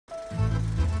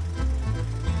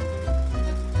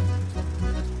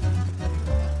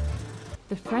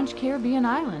The French Caribbean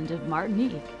island of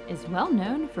Martinique is well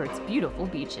known for its beautiful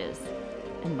beaches.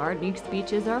 And Martinique's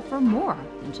beaches are for more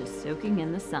than just soaking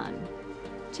in the sun.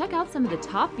 Check out some of the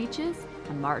top beaches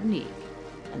on Martinique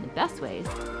and the best ways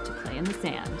to play in the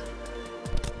sand.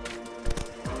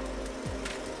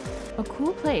 A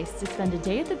cool place to spend a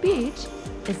day at the beach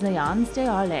is Salines de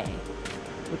Arlet,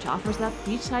 which offers up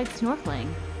beachside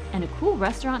snorkeling and a cool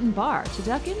restaurant and bar to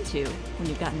duck into when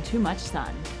you've gotten too much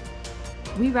sun.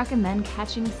 We recommend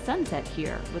catching sunset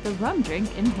here with a rum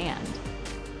drink in hand,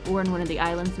 or in one of the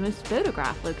island's most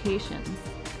photographed locations,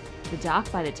 the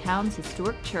dock by the town's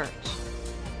historic church.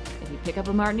 If you pick up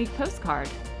a Martinique postcard,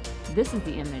 this is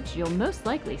the image you'll most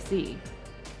likely see.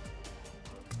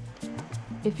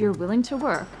 If you're willing to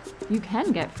work, you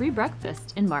can get free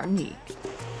breakfast in Martinique,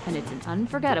 and it's an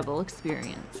unforgettable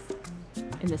experience.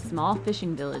 In the small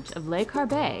fishing village of Le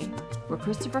Carbet, where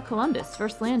Christopher Columbus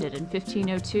first landed in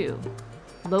 1502,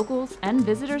 locals and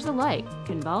visitors alike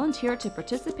can volunteer to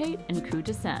participate in coup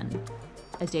de Seine,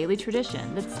 a daily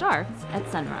tradition that starts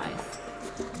at sunrise.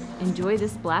 Enjoy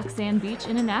this black sand beach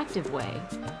in an active way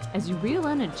as you reel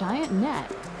in a giant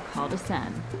net called a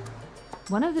Seine.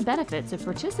 One of the benefits of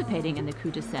participating in the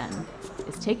coup de Seine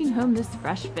is taking home this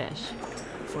fresh fish,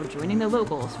 or joining the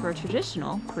locals for a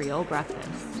traditional Creole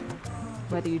breakfast.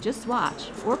 Whether you just watch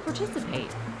or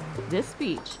participate, this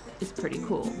beach is pretty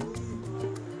cool.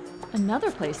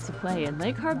 Another place to play in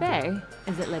Le Carbet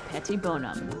is at Le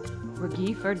Petibonum, where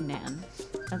Guy Ferdinand,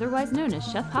 otherwise known as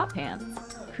Chef Hot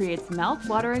Pants, creates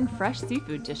mouth-watering fresh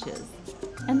seafood dishes,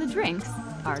 and the drinks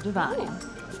are divine.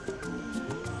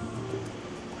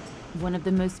 One of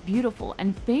the most beautiful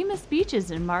and famous beaches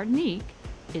in Martinique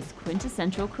is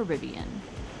quintessential Caribbean,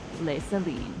 Les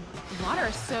Salines. The water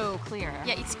is so clear.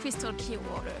 Yeah, it's crystal clear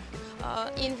water.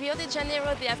 In Rio de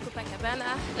Janeiro, they have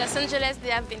Copacabana. Los Angeles, they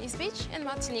have Venice Beach. And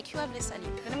Martinique, you have Les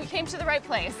Salines. And we came to the right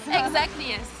place. Exactly,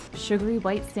 yes. Sugary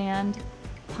white sand,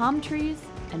 palm trees,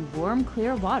 and warm,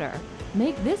 clear water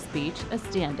make this beach a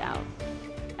standout,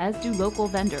 as do local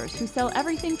vendors who sell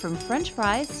everything from French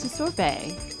fries to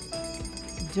sorbet.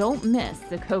 Don't miss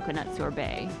the coconut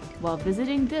sorbet while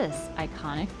visiting this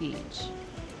iconic beach.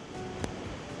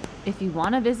 If you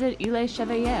want to visit Ilet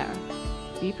Chevalier,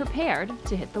 be prepared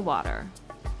to hit the water.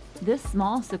 This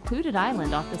small, secluded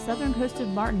island off the southern coast of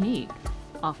Martinique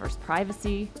offers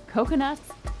privacy, coconuts,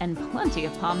 and plenty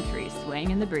of palm trees swaying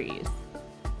in the breeze.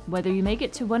 Whether you make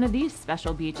it to one of these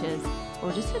special beaches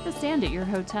or just hit the sand at your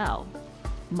hotel,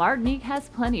 Martinique has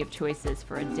plenty of choices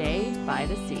for a day by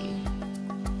the sea.